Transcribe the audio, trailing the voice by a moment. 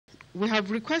we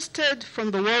have requested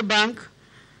from the World Bank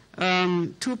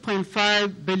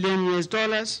 $2.5 billion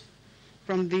US,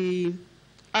 from the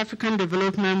African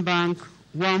Development Bank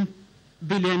 $1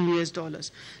 billion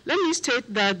US. Let me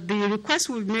state that the requests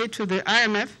we've made to the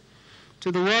IMF,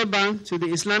 to the World Bank, to the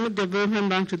Islamic Development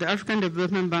Bank, to the African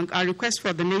Development Bank are requests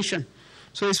for the nation.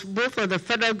 So it's both for the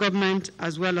federal government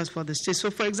as well as for the state. So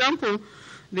for example,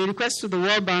 the request to the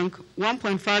World Bank,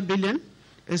 1.5 billion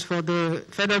is for the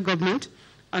federal government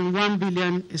and 1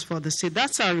 billion is for the state.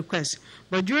 That's our request.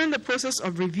 But during the process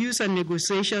of reviews and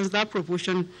negotiations, that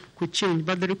proportion could change.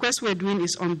 But the request we're doing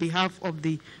is on behalf of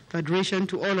the Federation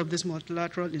to all of these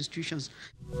multilateral institutions.